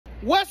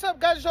What's up,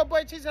 guys? It's your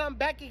boy Cheese, and I'm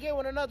back again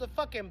with another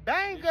fucking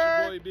banger. It's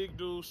your boy Big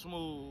Dude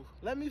Smooth.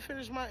 Let me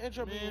finish my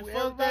intro. Man,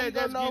 fuck that.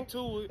 Let's get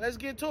to it. Let's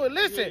get to it.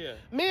 Listen,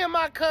 me and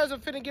my cousin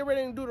finna get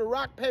ready to do the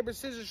rock, paper,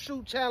 scissors,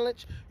 shoot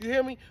challenge. You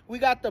hear me? We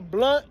got the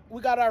blunt.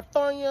 We got our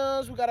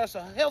Funyuns. We got us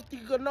a healthy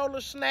granola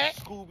snack.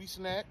 Scooby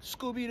snack.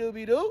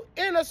 Scooby-Dooby-Doo.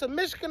 And us a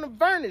Michigan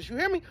Varnish. You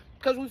hear me?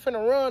 Because we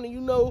finna run, and you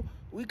know,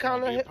 we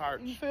kind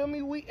of, you feel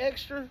me? We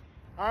extra.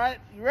 All right,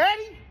 you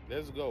ready?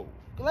 Let's go.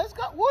 Let's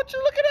go. What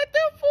you looking at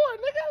them for,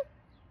 nigga?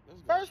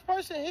 First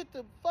person hit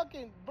the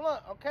fucking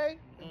blunt, okay?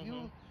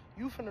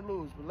 You finna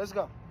lose, but let's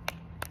go.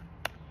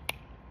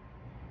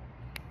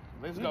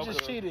 Let's you go.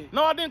 Just cheated.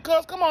 No, I didn't,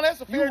 cuz. Come on,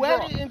 that's a fair draw.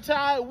 You waited until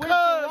I went to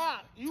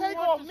rock. You take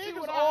off.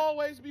 Niggas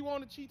always be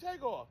wanting to cheat.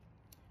 Take off.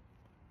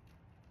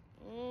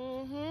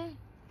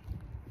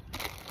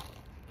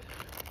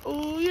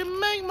 Ooh, you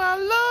make my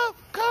love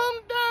come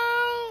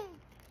down.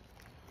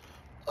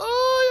 Ooh,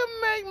 you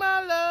make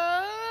my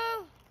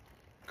love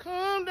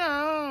come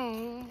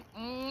down.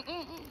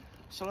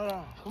 Slow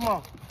down. Come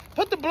on.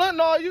 Put the blunt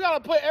on. You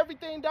gotta put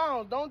everything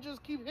down. Don't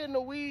just keep hitting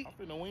the weed.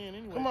 I'm finna win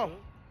anyway. Come on.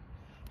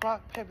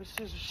 Rock, paper,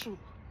 scissors, shoot.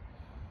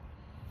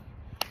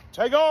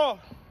 Take off.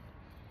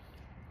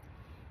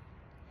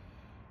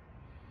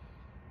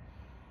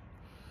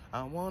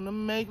 I wanna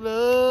make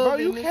love. Bro,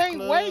 you can't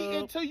wait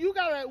until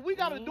we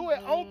gotta do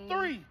it on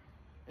 3.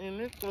 In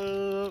this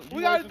club.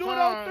 We gotta do it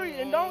on 3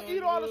 and don't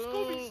eat all the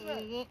Scooby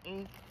snacks.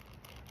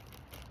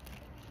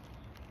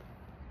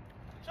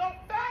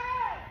 Jump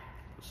back!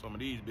 Put some of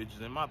these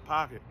bitches in my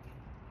pocket.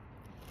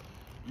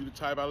 You the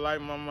type I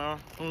like, mama.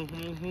 I can't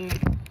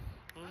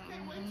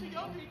wait till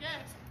your big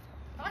ass.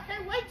 I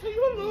can't wait till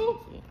you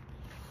lose.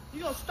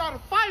 You gonna start a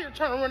fire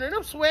trying to run in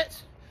them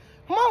sweats.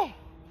 Come on.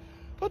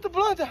 Put the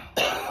blunt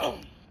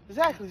down.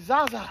 Exactly,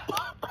 Zaza.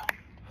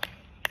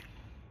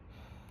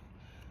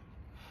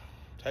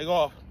 Take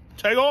off.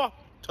 Take off.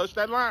 Touch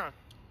that line.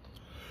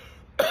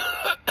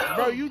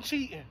 Bro, you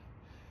cheating.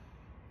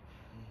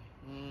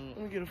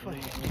 Let me get a funny.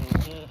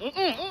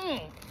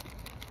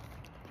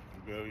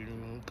 Girl, you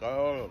can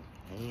call.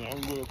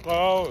 I'm gonna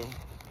call.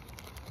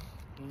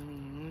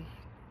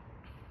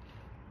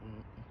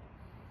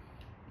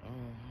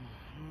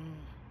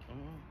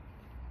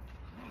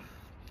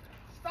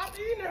 Stop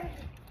eating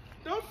everything.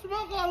 Don't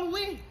smoke all the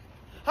weed.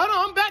 Hold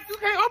on, I'm back. You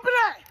can't open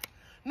that.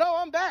 No,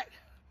 I'm back.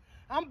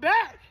 I'm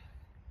back.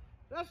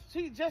 That's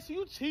cheat, Jesse.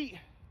 You cheat.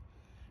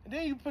 And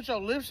then you put your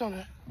lips on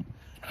it.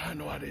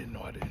 No, I didn't.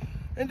 No, I didn't.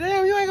 And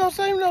damn, you ain't gonna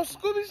save no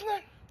Scooby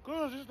snack?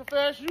 Cause it's the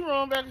fast you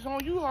run back. It's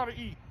on you how to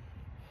eat.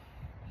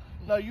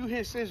 No, you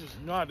hit scissors.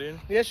 No, I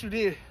didn't. Yes, you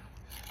did.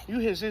 You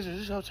hit scissors.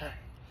 It's your turn.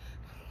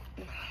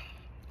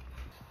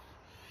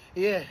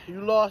 Yeah,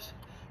 you lost.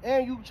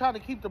 And you tried to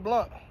keep the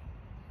blunt.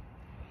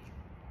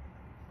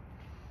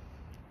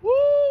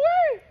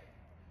 Woo-wee!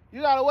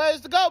 You got a ways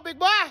to go, big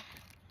boy.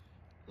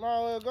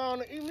 Now we're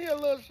going to eat me a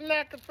little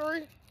snack or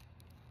 3.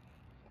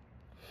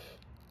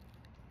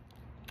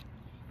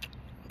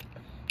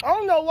 I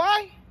don't know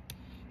why,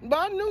 but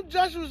I knew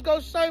Jesse was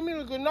going to save me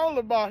the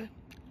granola bar.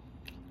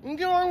 You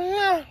get on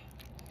here?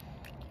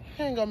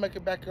 He ain't going to make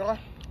it back, y'all.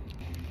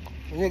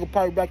 The nigga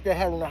probably back there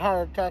having a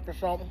heart attack or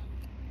something.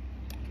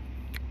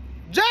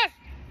 Jess!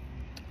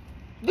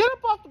 Get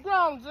up off the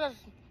ground, Jess.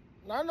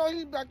 I know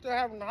he's back there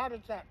having a heart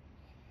attack.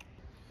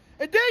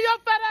 And then your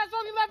fat ass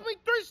only left me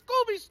 3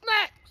 Scooby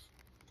snacks.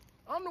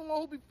 I'm the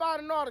one who be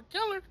fighting all the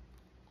killers.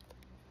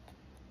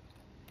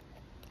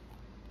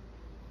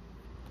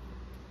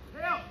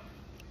 Help!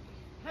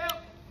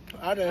 Help!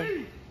 I done.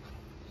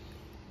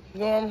 You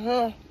know what I'm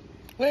saying?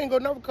 We ain't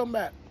gonna never come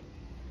back.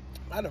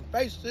 I done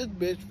faced this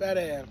bitch fat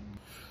ass.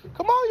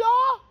 Come on,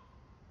 y'all!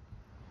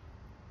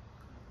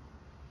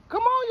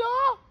 Come on,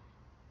 y'all!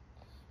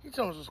 He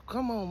tells us,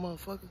 come on,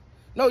 motherfucker.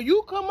 No,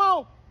 you come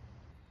on.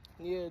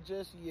 Yeah,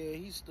 Jesse, yeah,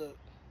 he's stuck.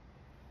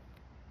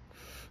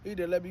 He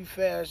done let me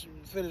finish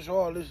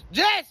all this.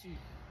 Jesse!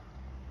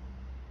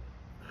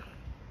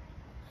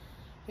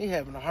 He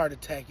having a heart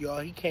attack, y'all.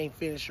 He can't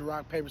finish the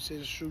rock, paper,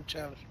 scissors, shoot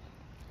challenge.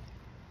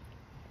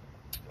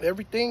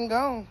 Everything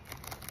gone.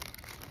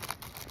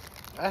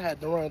 I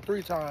had to run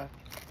 3 times.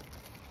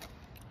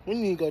 We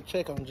need to go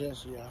check on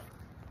Jesse, y'all.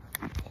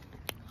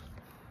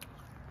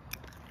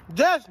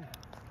 Jesse!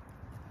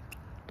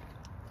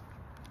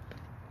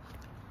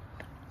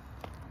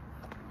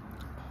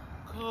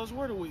 Cuz,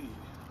 where the weed?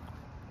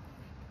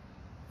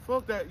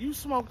 Fuck that. You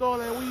smoked all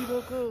that weed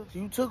up, cuz.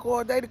 You took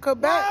all day to come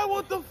back. Why?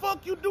 What the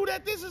fuck you do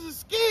that? This is a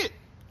skit.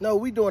 No,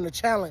 we doing a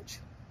challenge.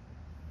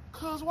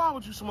 Cuz, why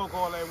would you smoke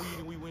all that weed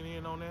and we went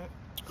in on that?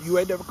 You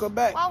ain't never come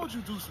back. Why would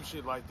you do some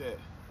shit like that?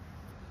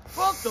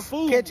 Fuck the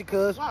food. Catch it,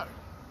 cuz. Why?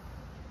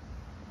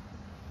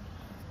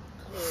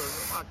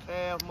 Cuz, my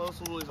calf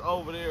muscle is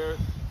over there.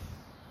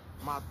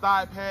 My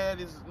thigh pad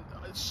is...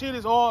 Shit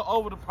is all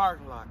over the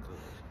parking lot,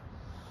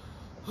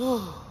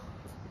 cuz.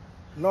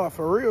 No,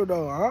 for real,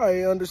 though.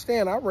 I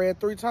understand. I ran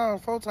 3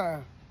 times, 4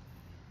 times.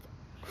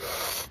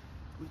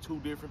 We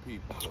 2 different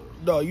people.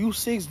 No, you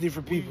 6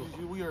 different people.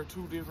 We are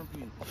 2 different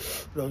people.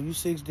 No, you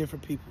 6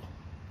 different people.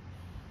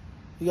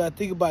 You gotta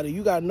think about it.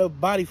 You got enough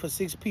body for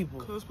 6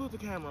 people. Cuz, put the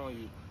camera on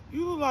you.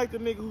 You look like the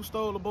nigga who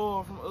stole the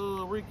ball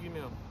from Ricky and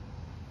them.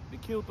 They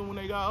killed them when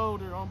they got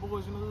older on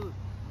Boys in the Hood.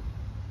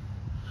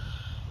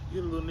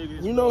 Get a little nigga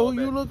his You know ball who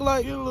back. you look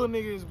like? Get a little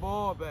nigga his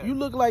ball back. You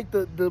look like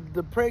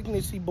the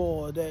pregnancy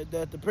ball that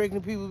the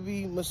pregnant people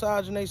be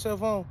massaging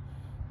themselves on.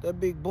 That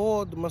big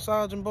ball, the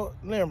massaging ball.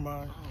 Never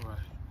mind. All right.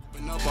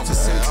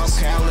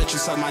 Okay, I'll let you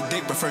suck my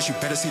dick, but first you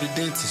better see the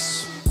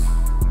dentist.